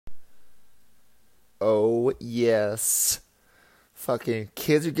Oh, yes. Fucking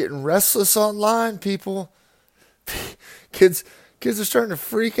kids are getting restless online, people. Kids kids are starting to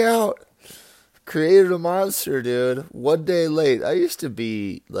freak out. Created a monster, dude. One day late. I used to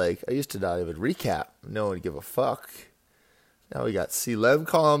be like, I used to not even recap. No one give a fuck. Now we got C-Lem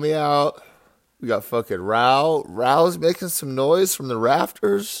calling me out. We got fucking Rao. Rao's making some noise from the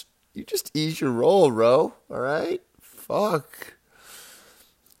rafters. You just ease your roll, bro. Alright? Fuck.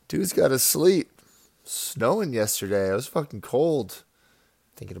 Dude's gotta sleep. Snowing yesterday. I was fucking cold.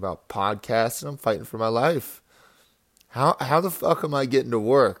 Thinking about podcasts and I'm fighting for my life. How the fuck am I getting to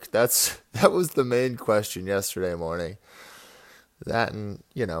work? That was the main question yesterday morning. That and,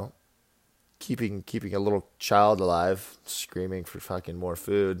 keeping a little child alive, screaming for fucking more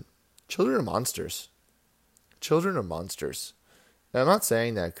food. Children are monsters. Children are monsters. And I'm not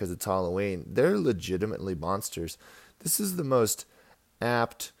saying that because it's Halloween. They're legitimately monsters. This is the most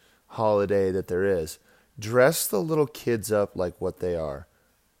apt holiday that there is. Dress the little kids up like what they are.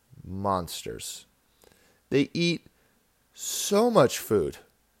 Monsters. They eat so much food.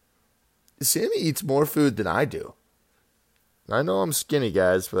 Sammy eats more food than I do. I know I'm skinny,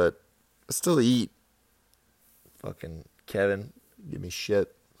 guys, but I still eat. Fucking Kevin, give me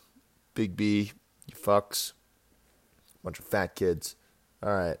shit. Big B, you fucks. Bunch of fat kids.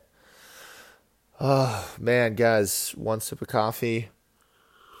 Alright. Oh, man, guys. One sip of coffee.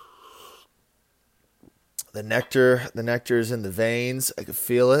 The nectar is in the veins. I could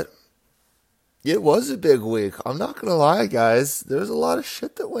feel it. It was a big week. I'm not going to lie, guys. There's a lot of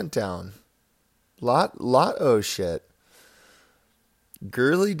shit that went down. Lot of shit.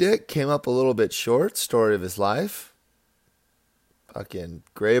 Girly Dick came up a little bit short. Story of his life. Fucking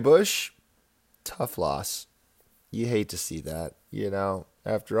Graybush. Tough loss. You hate to see that,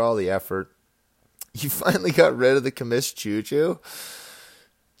 after all the effort. You finally got rid of the commiss Juju.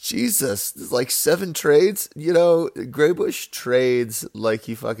 Jesus, there's like 7 trades. Graybush trades like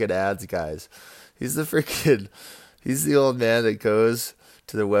he fucking adds guys. He's the old man that goes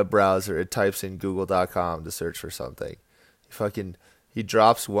to the web browser and types in google.com to search for something. He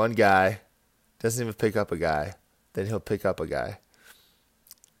drops one guy, doesn't even pick up a guy. Then he'll pick up a guy.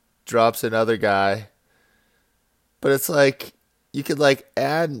 Drops another guy. But it's like, you could like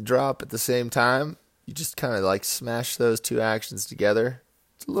add and drop at the same time. You just kind of like smash those two actions together.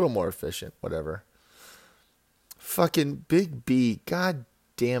 It's a little more efficient, whatever. Fucking Big B, god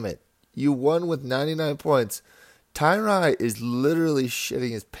damn it. You won with 99 points. Tyrai is literally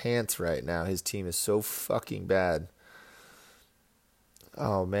shitting his pants right now. His team is so fucking bad.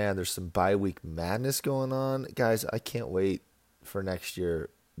 Oh man, there's some bye-week madness going on. Guys, I can't wait for next year.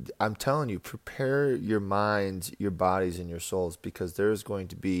 I'm telling you, prepare your minds, your bodies, and your souls because there's going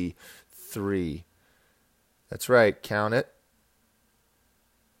to be 3. That's right, count it.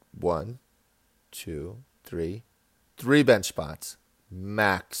 1, 2, 3. 3 bench spots.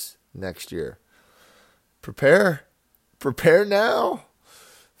 Max next year. Prepare now.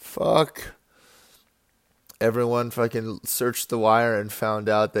 Fuck. Everyone fucking searched the wire and found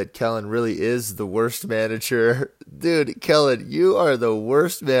out that Kellen really is the worst manager. Dude, Kellen, you are the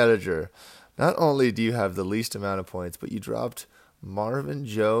worst manager. Not only do you have the least amount of points, but you dropped Marvin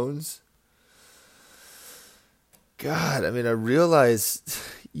Jones. God, I realize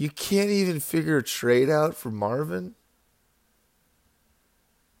you can't even figure a trade out for Marvin.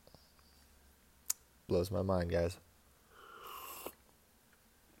 Blows my mind, guys.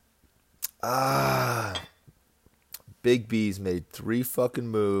 Big B's made 3 fucking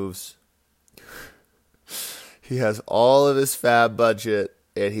moves. He has all of his fab budget,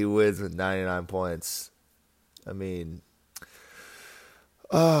 and he wins with 99 points.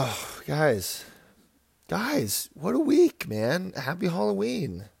 Guys. Guys, what a week, man. Happy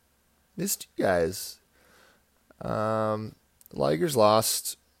Halloween. Missed you guys. Ligers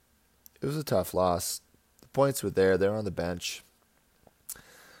lost. It was a tough loss. The points were there. They're on the bench.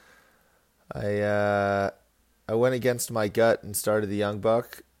 I went against my gut and started the young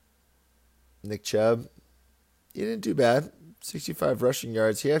buck, Nick Chubb. He didn't do bad. 65 rushing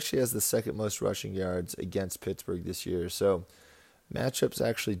yards. He actually has the second most rushing yards against Pittsburgh this year. So matchups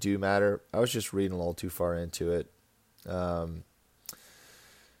actually do matter. I was just reading a little too far into it.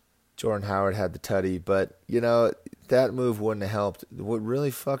 Jordan Howard had the tutty, but, that move wouldn't have helped. What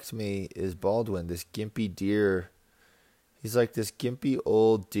really fucked me is Baldwin, this gimpy deer. He's like this gimpy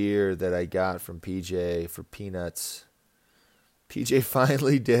old deer that I got from PJ for peanuts. PJ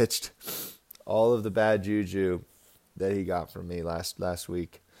finally ditched all of the bad juju that he got from me last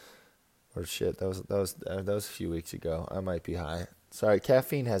week. Or shit, that was a few weeks ago. I might be high. Sorry,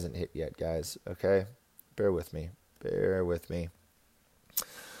 caffeine hasn't hit yet, guys. Okay, bear with me.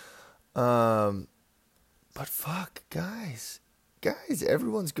 But fuck, guys. Guys,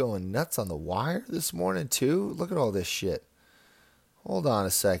 everyone's going nuts on the wire this morning, too. Look at all this shit. Hold on a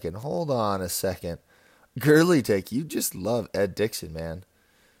second. Girly take, you just love Ed Dickson, man.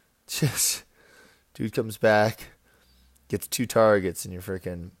 Just, dude comes back, gets 2 targets, and you're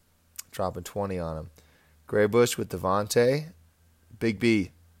freaking dropping 20 on him. Gray Bush with Devontae. Big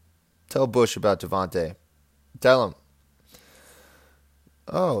B. Tell Bush about Devontae. Tell him.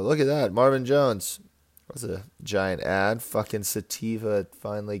 Oh, look at that. Marvin Jones. That was a giant ad. Fucking Sativa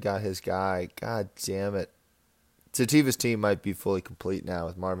finally got his guy. God damn it. Sativa's team might be fully complete now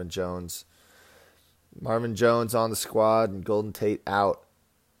with Marvin Jones. Marvin Jones on the squad and Golden Tate out.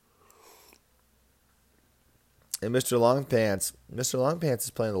 And Mr. Longpants. Mr. Longpants is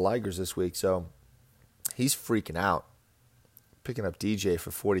playing the Ligers this week, so he's freaking out. Picking up DJ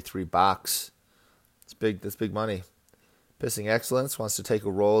for $43. That's big money. Pissing Excellence wants to take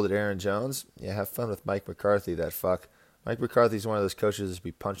a role at Aaron Jones. Yeah, have fun with Mike McCarthy, that fuck. Mike McCarthy's one of those coaches that's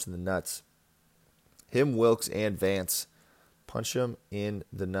be punched in the nuts. Him, Wilkes, and Vance. Punch him in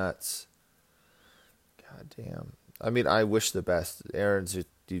the nuts. God damn. I mean, I wish the best. Aaron's, I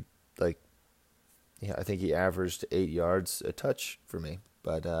think he averaged 8 yards a touch for me.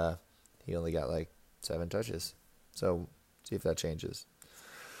 But he only got 7 touches. So, see if that changes.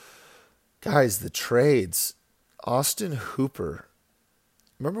 Guys, the trades. Austin Hooper.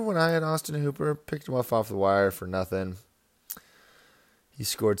 Remember when I had Austin Hooper? Picked him off the wire for nothing. He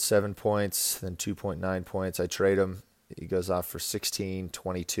scored 7 points, then 2.9 points. I trade him. He goes off for 16,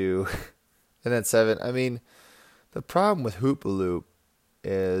 22, and then 7. I mean, the problem with Hoopaloop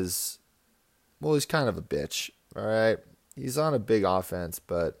is, well, he's kind of a bitch, all right? He's on a big offense,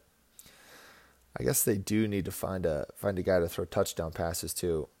 but I guess they do need to find a guy to throw touchdown passes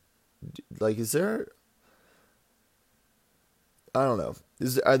to. Is there... I don't know.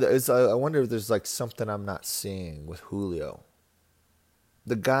 I wonder if there's something I'm not seeing with Julio.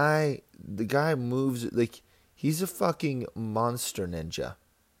 The guy moves he's a fucking monster ninja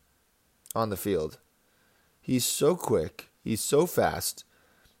on the field. He's so quick. He's so fast.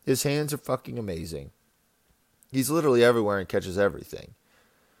 His hands are fucking amazing. He's literally everywhere and catches everything.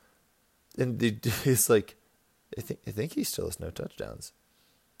 And it's I think he still has no touchdowns.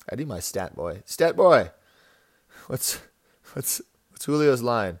 I need my stat boy. Stat boy. What's Julio's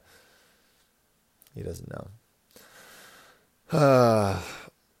line? He doesn't know.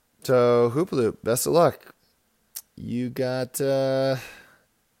 So Hoopaloop, best of luck. You got you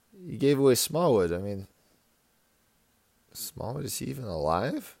gave away Smallwood. I mean, Smallwood, is he even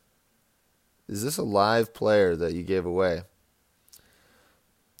alive? Is this a live player that you gave away?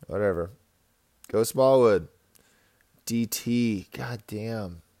 Whatever. Go Smallwood. DT. God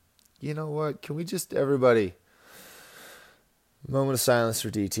damn. You know what? Can we just, everybody, moment of silence for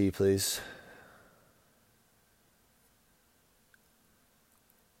DT, please.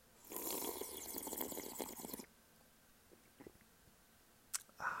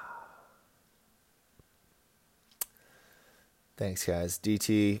 Thanks, guys.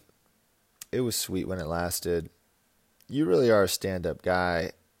 DT, it was sweet when it lasted. You really are a stand-up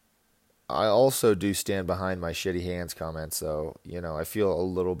guy. I also do stand behind my shitty hands comments, so, I feel a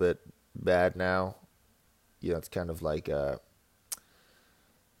little bit bad now. It's kind of like the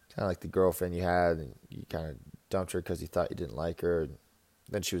girlfriend you had, and you kind of dumped her because you thought you didn't like her, and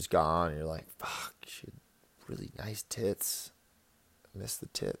then she was gone, and you're like, fuck, she had really nice tits. I miss the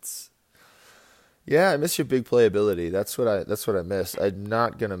tits. Yeah, I miss your big playability. That's what I miss. I'm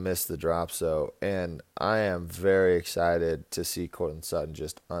not gonna miss the drops though, and I am very excited to see Courtland Sutton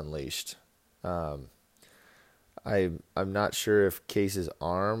just unleashed. I'm not sure if Case's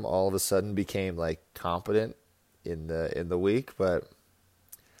arm all of a sudden became competent in the week, but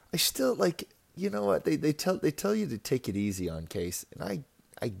I still you know what, they tell you to take it easy on Case, and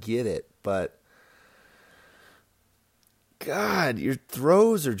I get it, but God, your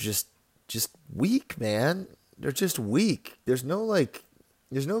throws are just weak, man. They're just weak. There's no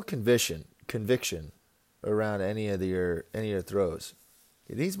conviction around any of your throws.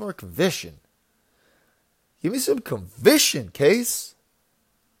 It needs more conviction. Give me some conviction, Case.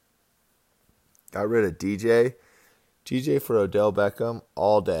 Got rid of DJ. DJ for Odell Beckham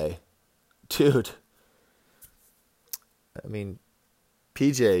all day. Dude. I mean,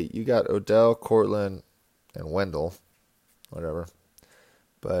 PJ, you got Odell, Cortland, and Wendell. Whatever.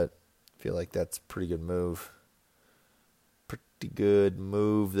 But I feel like that's a pretty good move. Pretty good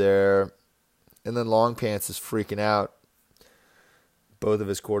move there. And then Long Pants is freaking out. Both of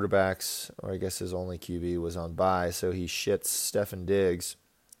his quarterbacks, or I guess his only QB, was on bye, so he shits Stefon Diggs.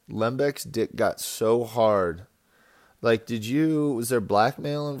 Lembeck's dick got so hard Like, was there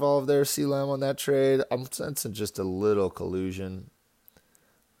blackmail involved there, C-Lam, on that trade? I'm sensing just a little collusion.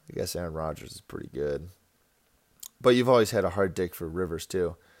 I guess Aaron Rodgers is pretty good. But you've always had a hard dick for Rivers,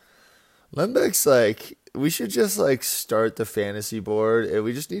 too. Lembeck's like, we should just like start the fantasy board and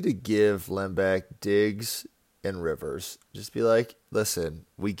we just need to give Lembeck Diggs and Rivers. Just be like, listen,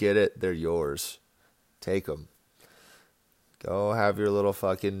 we get it. They're yours. Take them. Go have your little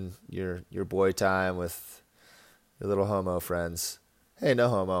fucking, your boy time with your little homo friends. Hey, no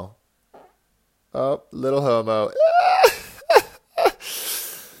homo. Oh, little homo.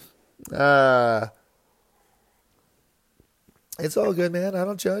 It's all good, man. I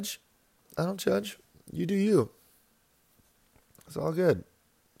don't judge. You do you. It's all good.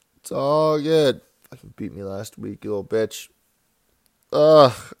 Fucking beat me last week, you little bitch.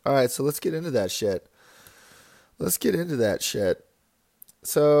 Ugh. Alright, so let's get into that shit.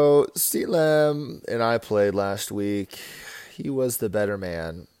 So, C-Lam and I played last week. He was the better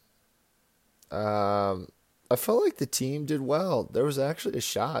man. I felt like the team did well. There was actually a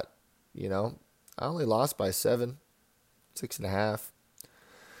shot, you know. I only lost by 7, 6.5.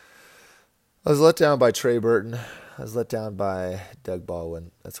 I was let down by Trey Burton. I was let down by Doug Baldwin.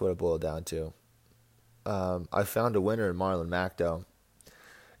 That's what it boiled down to. I found a winner in Marlon Mack, though.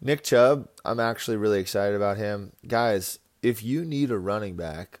 Nick Chubb, I'm actually really excited about him. Guys, if you need a running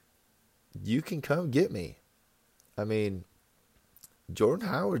back, you can come get me. I mean,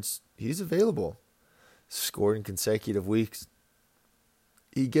 Jordan he's available. Scored in consecutive weeks.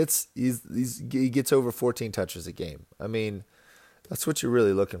 He gets over 14 touches a game. I mean, that's what you're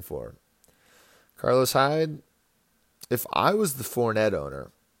really looking for. Carlos Hyde, if I was the Fournette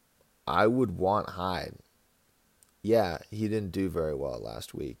owner, I would want Hyde. Yeah, he didn't do very well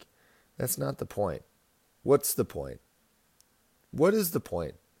last week. That's not the point. What's the point? What is the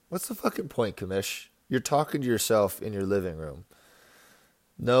point? What's the fucking point, Kamish? You're talking to yourself in your living room.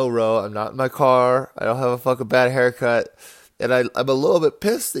 No, Ro, I'm not in my car. I don't have a fucking bad haircut. And I'm a little bit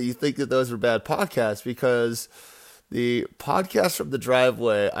pissed that you think that those were bad podcasts, because the podcast from the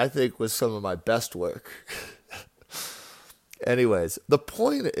driveway, I think, was some of my best work. Anyways, the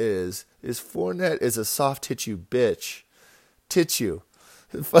point is Fournette is a soft tissue bitch. Tissue.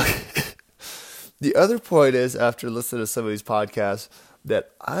 The other point is, after listening to some of these podcasts,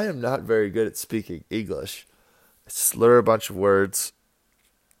 that I am not very good at speaking English. I slur a bunch of words.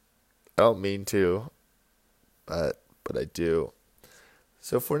 I don't mean to, but I do.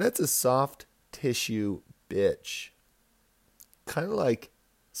 So Fournette's a soft tissue bitch. Kind of like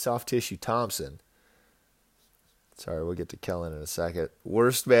soft tissue Thompson. Sorry, we'll get to Kellen in a second.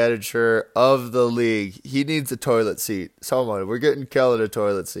 Worst manager of the league. He needs a toilet seat. Someone, we're getting Kellen a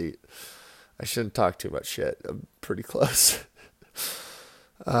toilet seat. I shouldn't talk too much shit. I'm pretty close.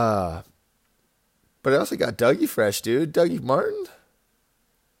 But I also got Dougie fresh, dude. Dougie Martin.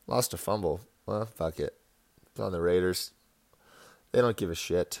 Lost a fumble. Well, fuck it. It's on the Raiders. They don't give a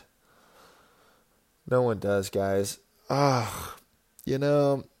shit. No one does, guys. You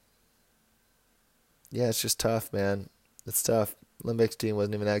know, yeah, it's just tough, man. It's tough. Lembeck's team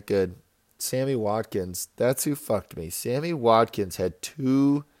wasn't even that good. Sammy Watkins, that's who fucked me. Sammy Watkins had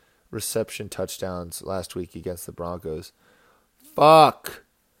 2 reception touchdowns last week against the Broncos. Fuck.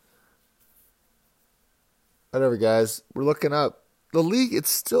 Whatever, guys. We're looking up. The league, it's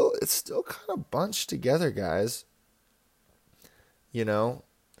still kind of bunched together, guys. You know?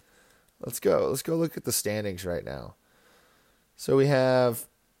 Let's go look at the standings right now. So we have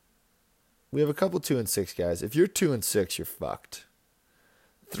a couple 2-6 guys. If you're 2-6, you're fucked.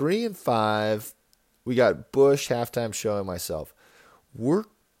 3-5, we got Bush, halftime show, and myself. We're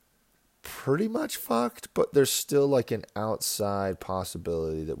pretty much fucked, but there's still like an outside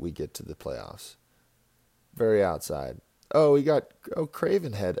possibility that we get to the playoffs. Very outside. Oh, we got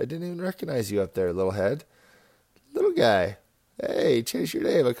Craven Head. I didn't even recognize you up there, little head. Little guy. Hey, change your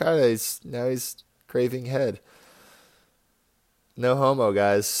name. Now he's Craving Head. No homo,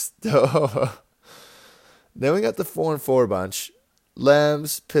 guys. No homo. Then we got the 4-4 bunch.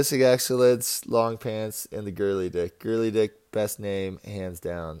 Lems, Pissing Excellence, Long Pants, and the Girly Dick. Girly Dick, best name, hands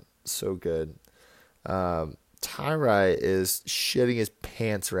down. So good. Tyrai is shitting his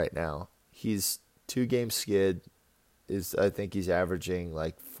pants right now. He's 2-game skid. I think he's averaging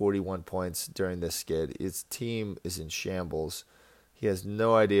like 41 points during this skid. His team is in shambles. He has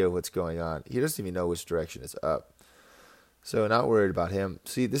no idea what's going on. He doesn't even know which direction it's up. So not worried about him.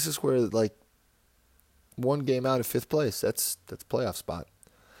 See, this is where like 1 game out of 5th place. That's playoff spot.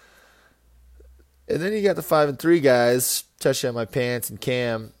 And then you got the 5-3 guys, Touchdown My Pants and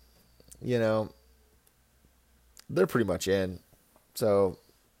Cam. You know, they're pretty much in. So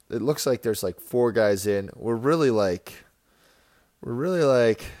it looks like there's like 4 guys in. We're really like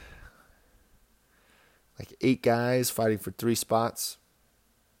 8 guys fighting for 3 spots.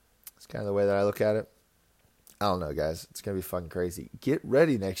 It's kind of the way that I look at it. I don't know, guys. It's going to be fucking crazy. Get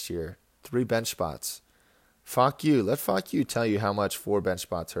ready next year. 3 bench spots. Fuck you. Let fuck you tell you how much 4 bench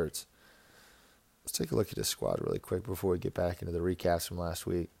spots hurts. Let's take a look at his squad really quick before we get back into the recaps from last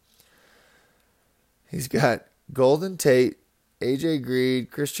week. He's got Golden Tate, AJ Green,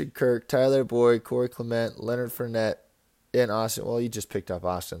 Christian Kirk, Tyler Boyd, Corey Clement, Leonard Fournette, and Austin. Well, you just picked up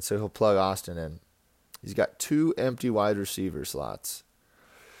Austin, so he'll plug Austin in. He's got 2 empty wide receiver slots.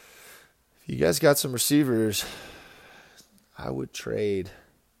 If you guys got some receivers, I would trade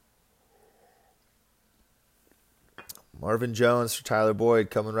Marvin Jones for Tyler Boyd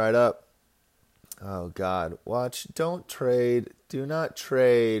coming right up. Oh, God. Watch. Don't trade. Do not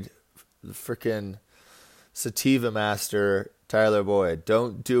trade the freaking Sativa Master Tyler Boyd.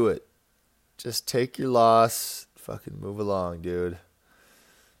 Don't do it. Just take your loss. Fucking move along, dude.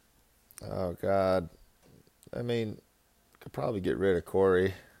 Oh, God. I mean, could probably get rid of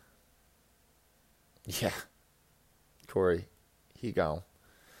Corey. Yeah. Corey. He gone.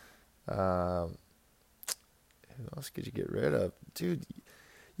 Who else could you get rid of? Dude,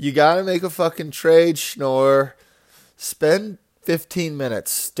 you got to make a fucking trade, Schnorr. Spend 15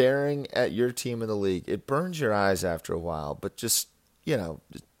 minutes staring at your team in the league. It burns your eyes after a while, but just, this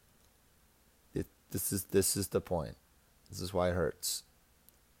is the point. This is why it hurts.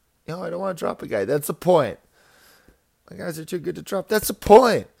 I don't want to drop a guy. That's the point. My guys are too good to drop. That's the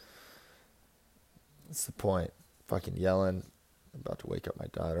point. That's the point. Fucking yelling. I'm about to wake up my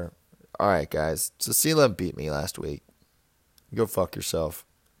daughter. All right, guys. So CeeLo beat me last week. Go fuck yourself.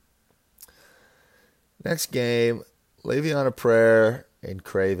 Next game, Le'Veon Prayer and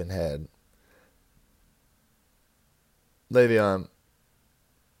Craven Head. Le'Veon,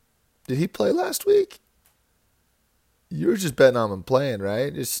 did he play last week? You were just betting on him playing,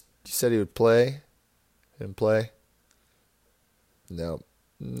 right? You said he would play. Didn't play? No,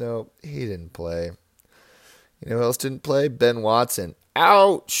 he didn't play. You know who else didn't play? Ben Watson.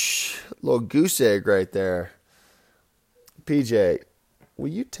 Ouch! Little goose egg right there. PJ, will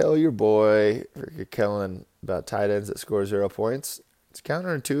you tell your boy, Rick Kellen, about tight ends that score 0 points? It's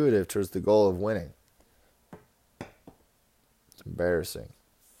counterintuitive towards the goal of winning. It's embarrassing.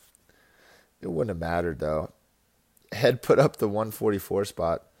 It wouldn't have mattered, though. Head put up the 144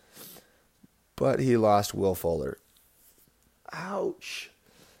 spot, but he lost Will Fuller. Ouch.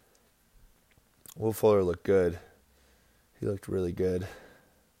 Will Fuller looked good. He looked really good.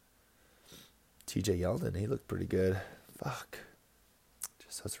 TJ Yeldon, he looked pretty good. Fuck.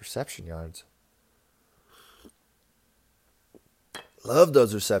 Just those reception yards. Love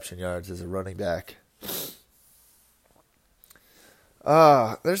those reception yards as a running back.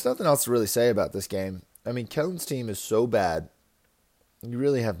 There's nothing else to really say about this game. I mean, Kellen's team is so bad. You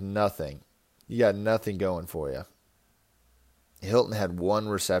really have nothing. You got nothing going for you. Hilton had 1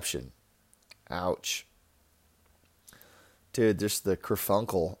 reception. Ouch. Dude, just the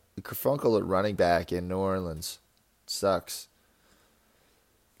kerfunkel. The kerfunkel at running back in New Orleans sucks.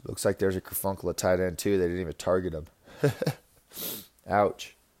 Looks like there's a kerfunkel at tight end, too. They didn't even target him.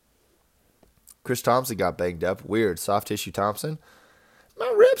 Ouch. Chris Thompson got banged up. Weird. Soft tissue Thompson.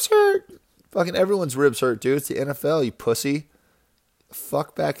 My ribs hurt. Fucking everyone's ribs hurt, dude. It's the NFL, you pussy.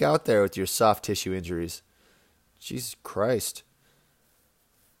 Fuck back out there with your soft tissue injuries. Jesus Christ.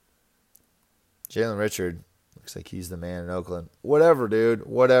 Jalen Richard. Looks like he's the man in Oakland. Whatever, dude.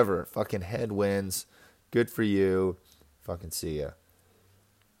 Whatever. Fucking head wins. Good for you. Fucking see ya.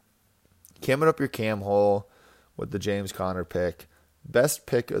 Camming up your cam hole with the James Conner pick. Best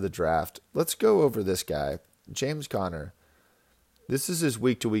pick of the draft. Let's go over this guy. James Conner. This is his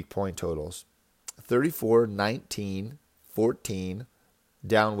week-to-week point totals. 34, 19, 14.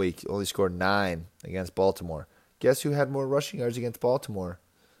 Down week. Only scored 9 against Baltimore. Guess who had more rushing yards against Baltimore?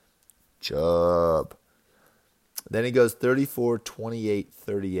 Chubb. Then he goes 34, 28,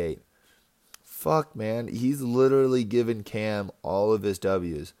 38. Fuck, man. He's literally given Cam all of his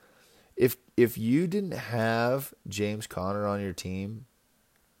W's. If you didn't have James Conner on your team,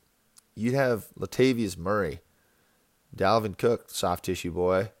 you'd have Latavius Murray. Dalvin Cook, soft tissue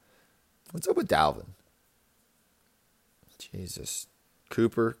boy. What's up with Dalvin? Jesus.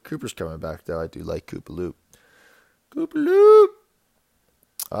 Cooper's coming back, though. I do like Cooper Loop. Cooper Loop!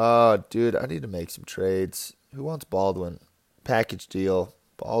 Oh, dude, I need to make some trades. Who wants Baldwin? Package deal.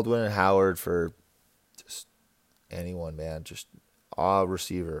 Baldwin and Howard for just anyone, man. Just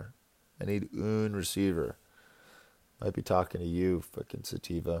receiver. I need un receiver. Might be talking to you, fucking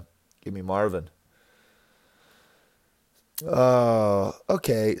Sativa. Give me Marvin. Oh,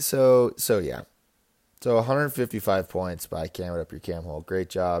 okay. So yeah. So 155 points by Cam It Up Your Cam Hole. Great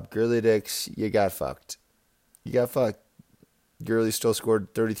job. Gurley Dix, you got fucked. You got fucked. Gurley still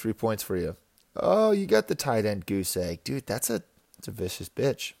scored 33 points for you. Oh, you got the tight end goose egg. Dude, that's a vicious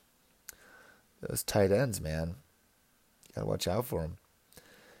bitch. Those tight ends, man. You gotta watch out for them.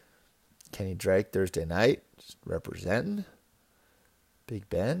 Kenny Drake Thursday night, just representing. Big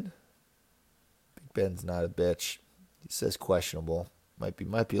Ben. Big Ben's not a bitch. He says questionable. Might be a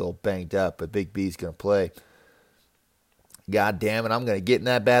little banged up, but Big B's gonna play. God damn it, I'm gonna get in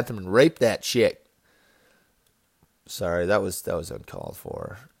that bathroom and rape that chick. Sorry, that was uncalled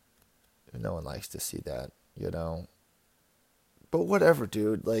for. No one likes to see that, you know. But whatever,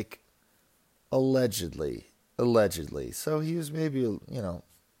 dude. Like, allegedly. So he was maybe,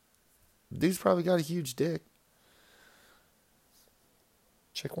 dude's probably got a huge dick.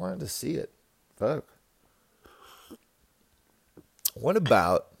 Chick wanted to see it. Fuck. What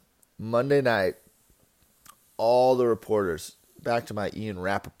about Monday night? All the reporters. Back to my Ian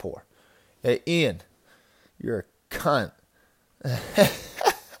Rappaport. Hey, Ian, you're a cunt.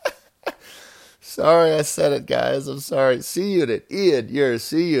 Sorry I said it, guys. I'm sorry. C Unit. Ian, you're a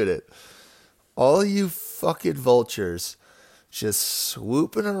C Unit. All you fucking vultures just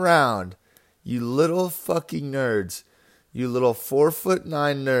swooping around. You little fucking nerds. You little 4'9"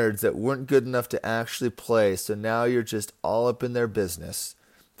 nerds that weren't good enough to actually play. So now you're just all up in their business.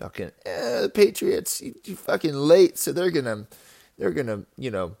 Fucking, the Patriots, you fucking late. So they're gonna,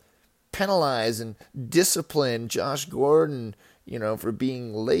 penalize and discipline Josh Gordon, for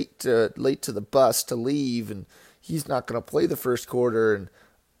being late to the bus to leave, and he's not going to play the first quarter. And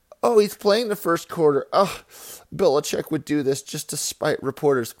oh, he's playing the first quarter. Oh, Belichick would do this just to spite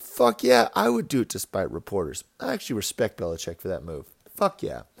reporters. Fuck yeah, I would do it to spite reporters. I actually respect Belichick for that move. Fuck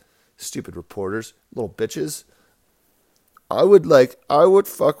yeah, stupid reporters, little bitches. I would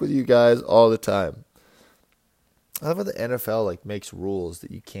fuck with you guys all the time. I love how the NFL makes rules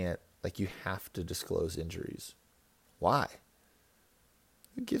that you can't, you have to disclose injuries. Why?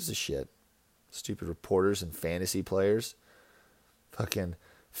 Who gives a shit? Stupid reporters and fantasy players. Fucking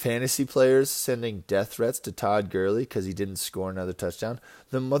fantasy players sending death threats to Todd Gurley because he didn't score another touchdown.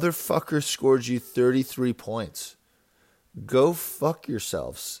 The motherfucker scored you 33 points. Go fuck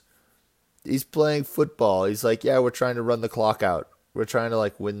yourselves. He's playing football. He's like, yeah, we're trying to run the clock out. We're trying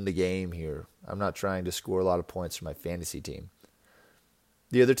to win the game here. I'm not trying to score a lot of points for my fantasy team.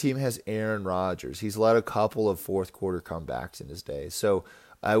 The other team has Aaron Rodgers. He's led a couple of fourth quarter comebacks in his day. So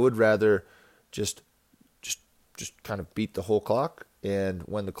I would rather just kind of beat the whole clock. And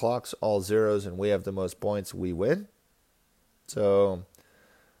when the clock's all zeros and we have the most points, we win. So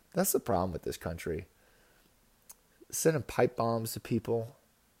that's the problem with this country. Sending pipe bombs to people.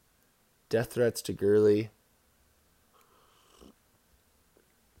 Death threats to Gurley.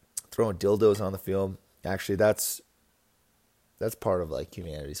 Throwing dildos on the field. Actually, that's part of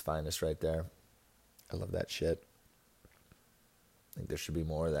humanity's finest right there. I love that shit. I think there should be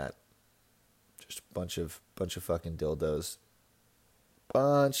more of that. Just a bunch of fucking dildos.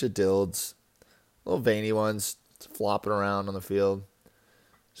 Bunch of dilds. Little veiny ones flopping around on the field.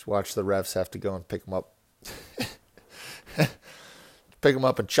 Just watch the refs have to go and pick them up. Pick them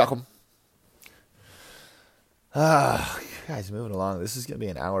up and chuck them. Guys, moving along. This is going to be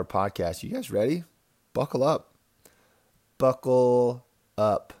an hour podcast. You guys ready? Buckle up. Buckle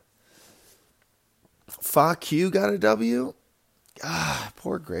up. Fuck you got a W?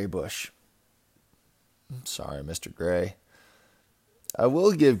 Poor Graybush. I'm sorry, Mr. Gray. I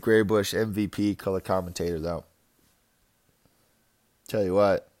will give Graybush MVP color commentator though. Tell you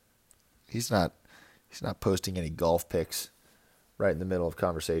what, he's not posting any golf pics right in the middle of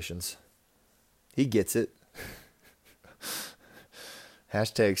conversations. He gets it.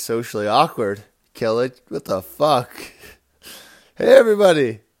 Hashtag socially awkward. Kill it. What the fuck? Hey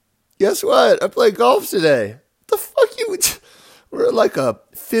everybody. Guess what? I played golf today. What the fuck you? We're at a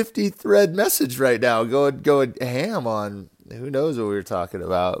 50 thread message right now going ham on who knows what we were talking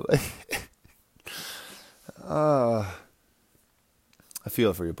about. I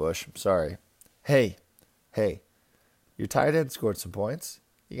feel for you, Bush. I'm sorry. Hey, your tight end scored some points.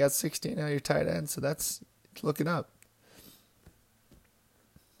 You got 16 out of your tight end, so that's looking up.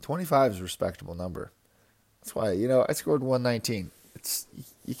 25 is a respectable number. That's why, I scored 119.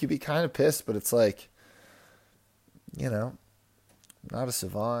 You could be kind of pissed, but it's not a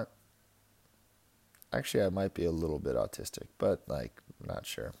savant. Actually, I might be a little bit autistic, but I'm not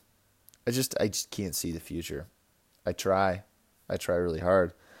sure. I just can't see the future. I try really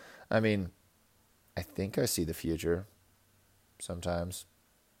hard. I mean, I think I see the future sometimes,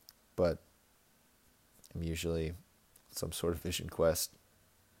 but I'm usually some sort of vision quest.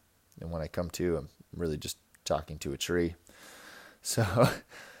 And when I come to, I'm really just talking to a tree. So,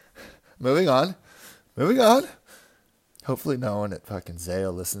 moving on. Hopefully no one at fucking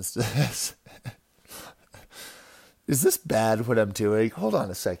Zale listens to this. Is this bad what I'm doing? Hold on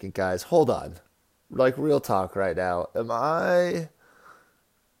a second, guys. Hold on. Like, real talk right now. Am I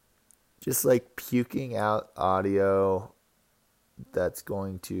just like puking out audio that's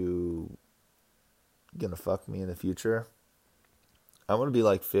gonna fuck me in the future? I'm gonna be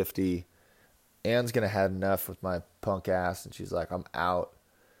like 50. Anne's gonna have enough with my punk ass, and she's like, I'm out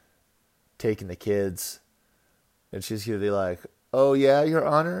taking the kids. And she's gonna be like, oh yeah, Your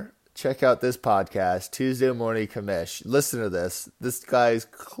Honor, check out this podcast, Tuesday Morning Commish. Listen to this. This guy's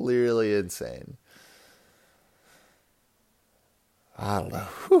clearly insane. I don't know.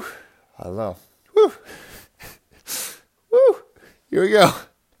 Whew. I don't know. Whew. Woo. Here we go.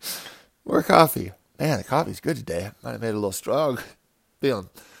 More coffee. Man, the coffee's good today. Might have made it a little strong. Feeling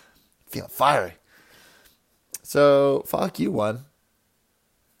fiery. So, fuck you, one.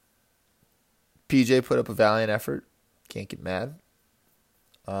 PJ put up a valiant effort. Can't get mad.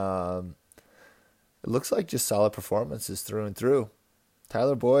 It looks like just solid performances through and through.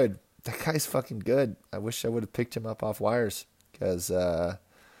 Tyler Boyd, that guy's fucking good. I wish I would have picked him up off wires because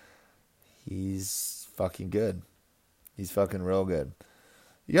he's fucking good. He's fucking real good.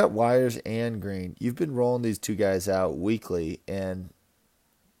 You got Wires and Green. You've been rolling these two guys out weekly, and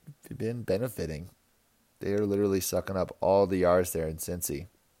you've been benefiting. They are literally sucking up all the yards there in Cincy.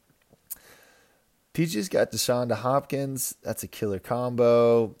 PJ's got DeShonda Hopkins. That's a killer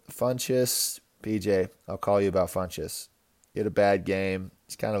combo. Funchess. PJ, I'll call you about Funchess. He had a bad game.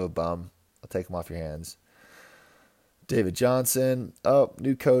 He's kind of a bum. I'll take him off your hands. David Johnson. Oh,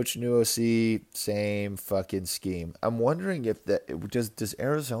 new coach, new OC, same fucking scheme. I'm wondering if does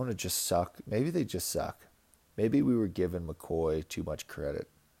Arizona just suck? Maybe they just suck. Maybe we were giving McCoy too much credit.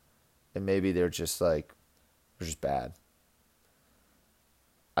 And maybe they're just bad.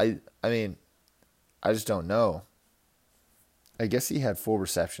 I mean, I just don't know. I guess he had 4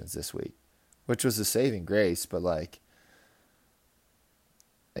 receptions this week, which was a saving grace, but how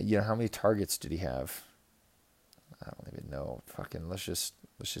many targets did he have? I don't even know. Fucking let's just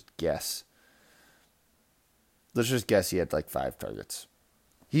guess. Let's just guess he had 5 targets.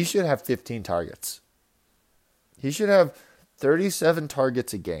 He should have 15 targets. He should have 37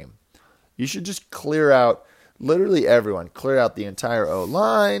 targets a game. You should just clear out literally everyone. Clear out the entire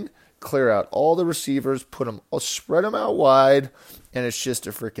O-line, clear out all the receivers, spread them out wide, and it's just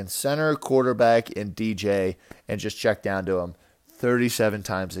a freaking center, quarterback, and DJ, and just check down to him 37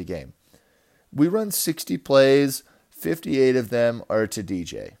 times a game. We run 60 plays, 58 of them are to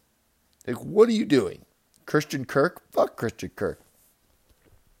DJ. What are you doing? Christian Kirk? Fuck Christian Kirk.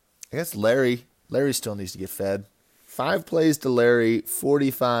 I guess Larry still needs to get fed. 5 plays to Larry,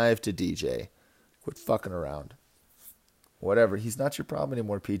 45 to DJ. Quit fucking around. Whatever. He's not your problem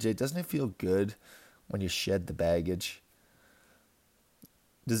anymore, PJ. Doesn't it feel good when you shed the baggage?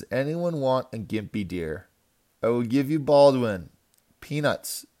 Does anyone want a gimpy deer? I will give you Baldwin.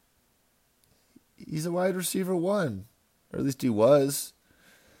 Peanuts. He's a wide receiver 1. Or at least he was.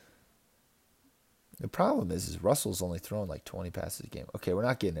 The problem is Russell's only throwing 20 passes a game. Okay, we're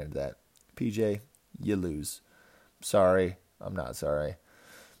not getting into that. PJ, you lose. Sorry. I'm not sorry.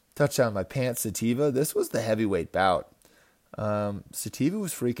 Touchdown my pants, Sativa. This was the heavyweight bout. Sativa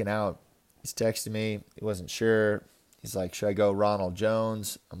was freaking out. He's texting me. He wasn't sure. He's like, should I go Ronald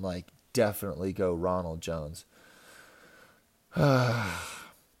Jones? I'm like, definitely go Ronald Jones.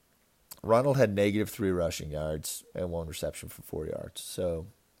 Ronald had -3 rushing yards and 1 reception for 4 yards. So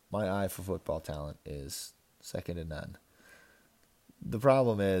my eye for football talent is second to none. The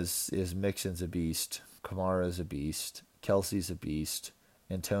problem is Mixon's a beast, Kamara's a beast, Kelsey's a beast,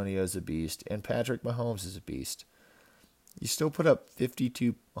 Antonio's a beast, and Patrick Mahomes is a beast. You still put up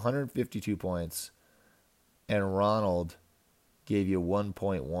 152 points, and Ronald gave you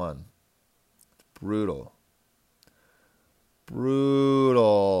 1.1. Brutal.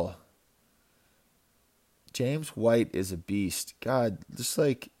 James White is a beast. God, just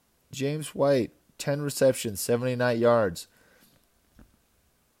James White, 10 receptions, 79 yards.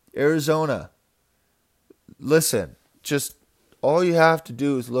 Arizona, listen, just all you have to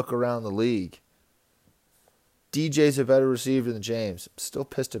do is look around the league. DJ's a better receiver than James. I'm still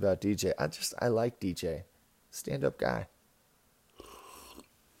pissed about DJ. I like DJ. Stand-up guy.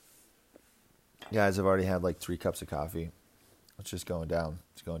 Guys, I've already had 3 cups of coffee. It's just going down.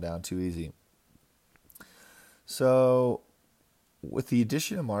 It's going down too easy. So, with the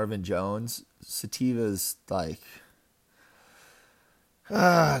addition of Marvin Jones, Sativa's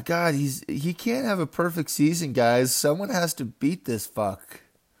Ah, God, he can't have a perfect season, guys. Someone has to beat this fuck.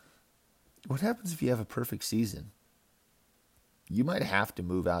 What happens if you have a perfect season? You might have to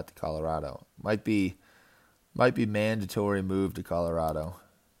move out to Colorado. Might be mandatory move to Colorado.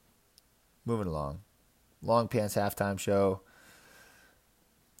 Moving along. Long Pants halftime show.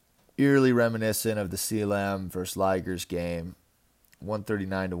 Eerily reminiscent of the CLM versus Ligers game.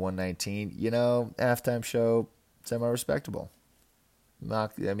 139 to 119. Halftime show, semi-respectable.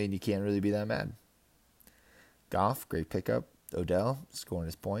 You can't really be that mad. Goff, great pickup. Odell, scoring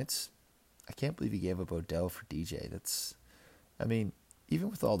his points. I can't believe he gave up Odell for DJ. Even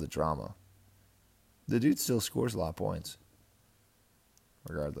with all the drama, the dude still scores a lot of points.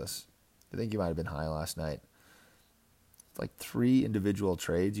 Regardless. I think he might have been high last night. It's like 3 individual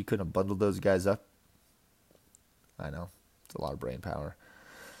trades. You couldn't have bundled those guys up. I know. It's a lot of brain power.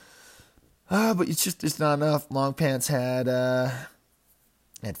 But it's not enough. Long Pants had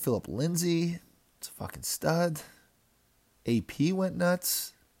Philip Lindsay. It's a fucking stud. AP went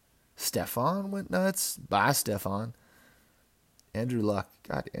nuts. Stephon went nuts. Bye, Stephon. Andrew Luck.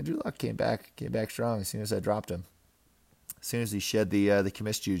 God, Andrew Luck came back strong as soon as I dropped him. As soon as he shed the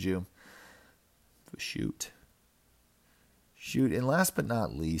commiss juju. Shoot. And last but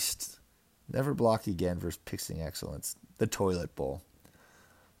not least, never block again versus Pixing Excellence. The Toilet Bowl.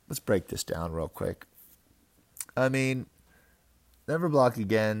 Let's break this down real quick. Never block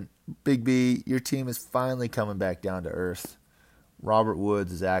again. Big B, your team is finally coming back down to earth. Robert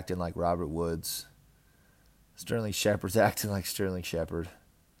Woods is acting like Robert Woods. Sterling Shepard's acting like Sterling Shepard.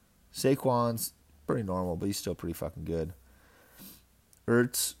 Saquon's pretty normal, but he's still pretty fucking good.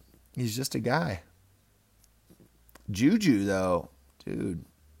 Ertz, he's just a guy. Juju, though, dude,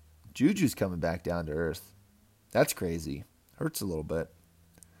 Juju's coming back down to earth. That's crazy. Hurts a little bit.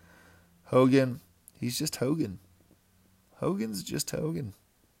 Hogan, he's just Hogan. Hogan's just Hogan.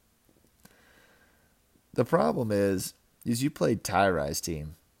 The problem is you played Tyrai's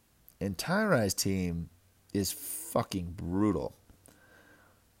team. And Tyrai's team is fucking brutal.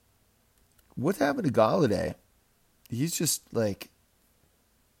 What happened to Galladay? He's just like,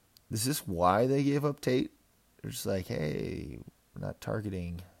 is this why they gave up Tate? They're just like, hey, we're not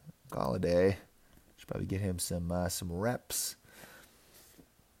targeting Galladay. Should probably get him some reps.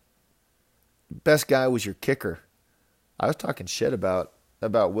 Best guy was your kicker. I was talking shit about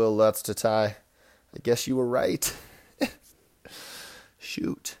Will Lutz to Ty. I guess you were right.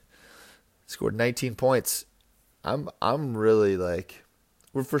 Shoot. Scored 19 points. I'm really like,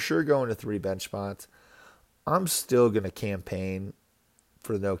 we're for sure going to 3 bench spots. I'm still going to campaign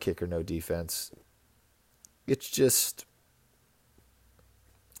for no kicker, no defense. It's just,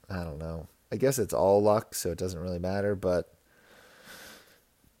 I don't know. I guess it's all luck, so it doesn't really matter, but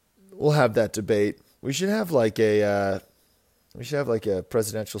we'll have that debate. We should have like a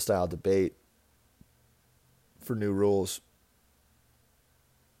presidential style debate for new rules.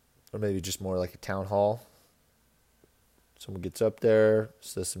 Or maybe just more like a town hall. Someone gets up there,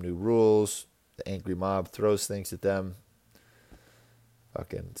 says some new rules. The angry mob throws things at them.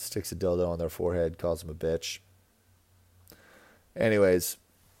 Fucking sticks a dildo on their forehead, calls them a bitch. Anyways,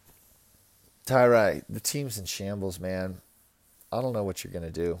 Tyrai, the team's in shambles, man. I don't know what you're going to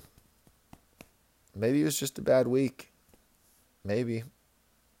do. Maybe it was just a bad week. Maybe.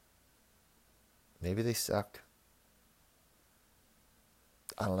 Maybe they suck.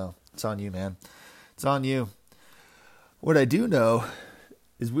 I don't know. It's on you, man. It's on you. What I do know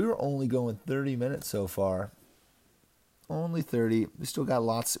is we were only going 30 minutes so far. Only 30. We still got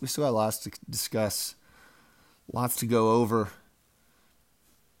lots to discuss. Lots to go over.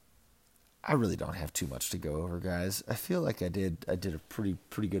 I really don't have too much to go over, guys. I feel like I did a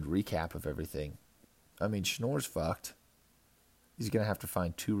pretty good recap of everything. Schnorr's fucked. He's going to have to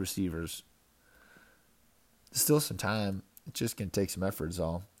find 2 receivers. There's still some time. It's just going to take some effort is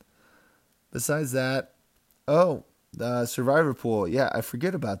all. Besides that, the Survivor Pool. Yeah, I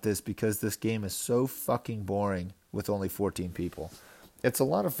forget about this because this game is so fucking boring with only 14 people. It's a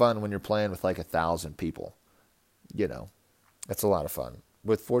lot of fun when you're playing with like 1,000 people. It's a lot of fun.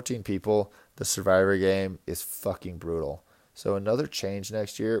 With 14 people, the Survivor game is fucking brutal. So another change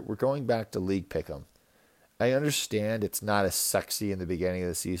next year, we're going back to League Pick'em. I understand it's not as sexy in the beginning of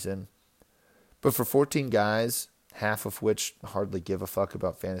the season, but for 14 guys, half of which hardly give a fuck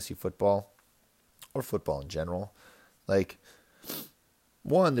about fantasy football or football in general, like,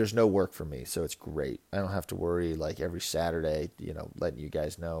 one, there's no work for me, so it's great. I don't have to worry like every Saturday, letting you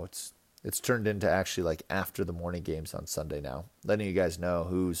guys know. It's turned into actually like after the morning games on Sunday now, letting you guys know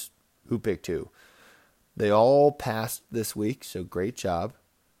who picked who. They all passed this week, so great job.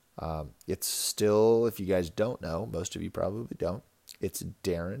 It's still, if you guys don't know, most of you probably don't, It's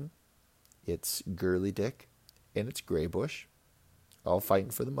Darren, it's Girly Dick, and it's Graybush, all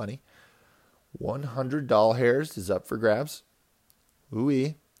fighting for the money. 100 doll hairs is up for grabs.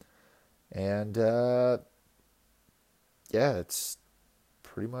 Ooh-wee. And, yeah, it's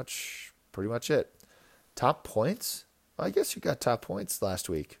pretty much it. Top points? Well, I guess you got top points last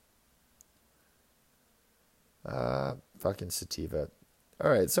week. Fucking Sativa.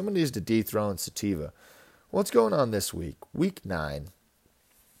 All right, someone needs to dethrone Sativa. What's going on this week? Week 9.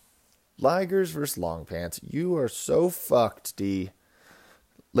 Ligers versus Long Pants. You are so fucked, D.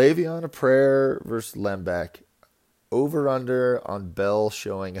 Le'Veon a Prayer versus Lembeck. Over-under on Bell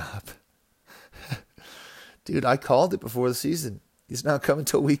showing up. Dude, I called it before the season. He's not coming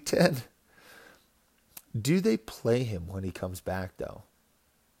till week 10. Do they play him when he comes back, though?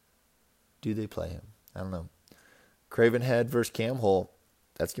 Do they play him? I don't know. Craven Head versus Cam Hole.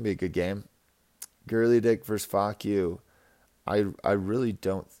 That's going to be a good game. Girly Dick versus Fuck You. I really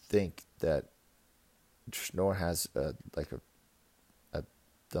don't think that Schnorr has I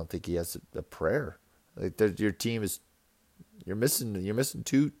don't think he has a prayer. Like your team is, you're missing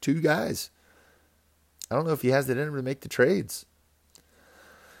two guys. I don't know if he has it in him to make the trades.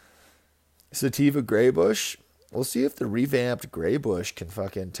 Sativa Graybush. We'll see if the revamped Graybush can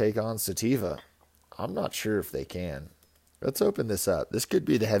fucking take on Sativa. I'm not sure if they can. Let's open this up. This could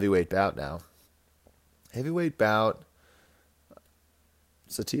be the heavyweight bout now. Heavyweight bout.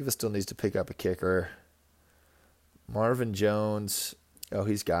 Sativa still needs to pick up a kicker. Marvin Jones. Oh,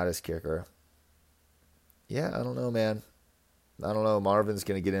 he's got his kicker. Yeah, I don't know, man. I don't know. Marvin's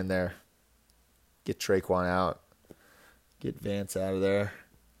going to get in there. Get Traquan out. Get Vance out of there.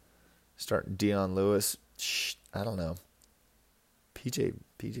 Starting Dion Lewis. I don't know. PJ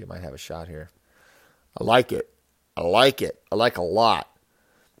might have a shot here. I like it. I like a lot.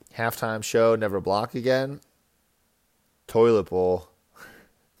 Halftime show, Never Block Again. Toilet Bowl.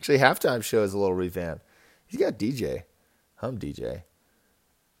 Actually, halftime show is a little revamped. He's got DJ. Hum DJ.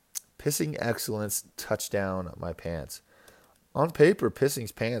 Pissing Excellence, Touchdown My Pants. On paper,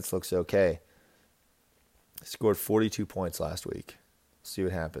 Pissing's Pants looks okay. He scored 42 points last week. See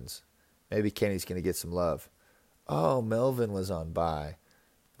what happens. Maybe Kenny's going to get some love. Oh, Melvin was on bye.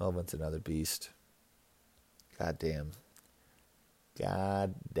 Melvin's another beast. God damn.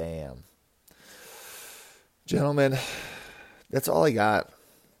 Gentlemen, that's all I got.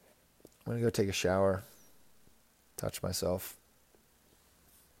 I'm going to go take a shower. Touch myself.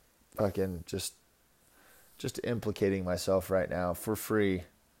 Fucking just implicating myself right now for free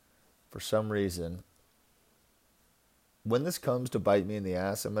for some reason. When this comes to bite me in the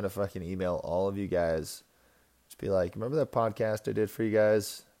ass, I'm going to fucking email all of you guys. Just be like, remember that podcast I did for you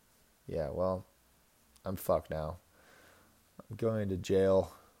guys? Yeah, well, I'm fucked now. I'm going to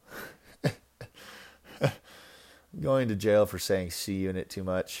jail. I'm going to jail for saying C unit too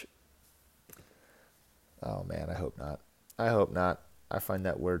much. Oh, man, I hope not. I find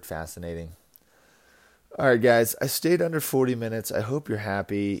that word fascinating. All right, guys, I stayed under 40 minutes. I hope you're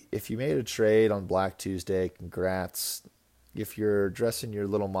happy. If you made a trade on Black Tuesday, congrats. If you're dressing your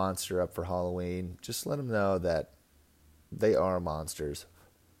little monster up for Halloween, just let them know that they are monsters.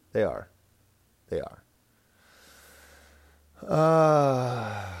 They are.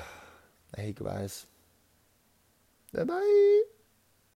 I hate goodbyes. Bye-bye.